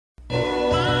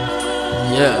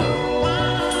Yeah.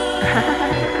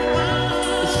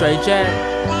 Straight Jack.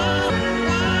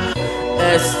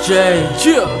 SJ.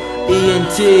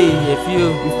 E.n.t. If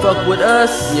you fuck with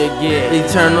us, you get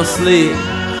eternal sleep.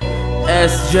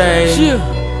 SJ.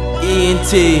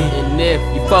 E.n.t. And if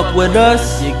you fuck with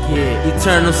us, you get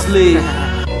eternal sleep.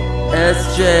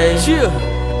 SJ.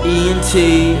 E.n.t.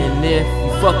 And if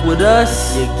you fuck with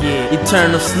us, you get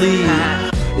eternal sleep.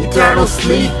 Eternal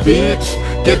sleep, bitch.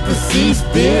 Get the seats,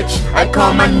 bitch. I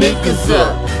call my niggas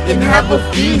up and have a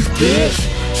feast, bitch.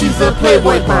 She's a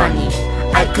Playboy Bonnie.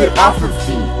 I could offer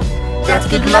fee. That's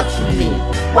good luck for me.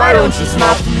 Why don't you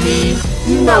smile for me?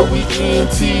 You know we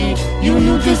e.n.t. You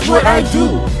knew just what I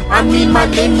do. I mean, my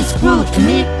name is Scrooge. To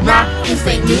me, nah, this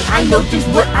ain't me. I know just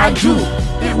what I do.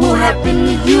 It will happen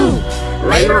to you.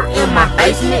 Later in my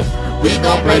basement, we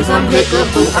gon' play some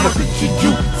peekaboo. I'ma picture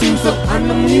you, seem so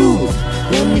unamused.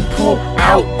 Let me pull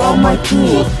out all my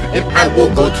tools, and I will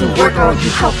go to work on you.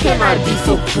 How can I be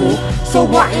so cruel? So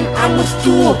rotten, I'm a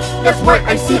stool. That's right,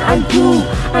 I said I'm cool.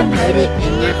 I'm headed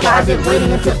in your closet,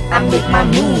 waiting until I make my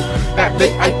move. That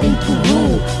day I think to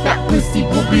rule. That pussy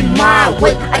will be mine.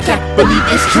 Wait, I can't believe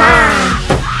it's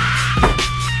time.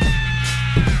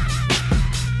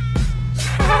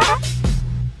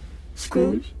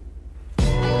 Scrooge?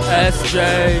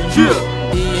 SJ.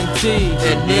 E.n.t.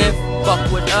 And if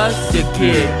fuck with us, you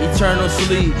get eternal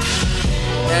sleep.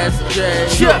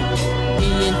 SJ.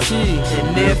 E.n.t.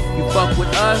 And if you fuck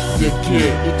with us, you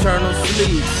get eternal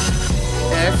sleep.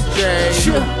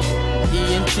 SJ.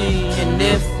 E.n.t. And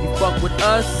if you fuck with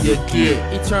us, you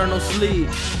get eternal sleep.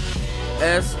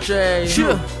 SJ.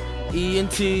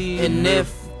 E.n.t. And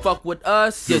if you fuck with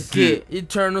us, you get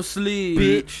eternal sleep,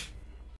 bitch.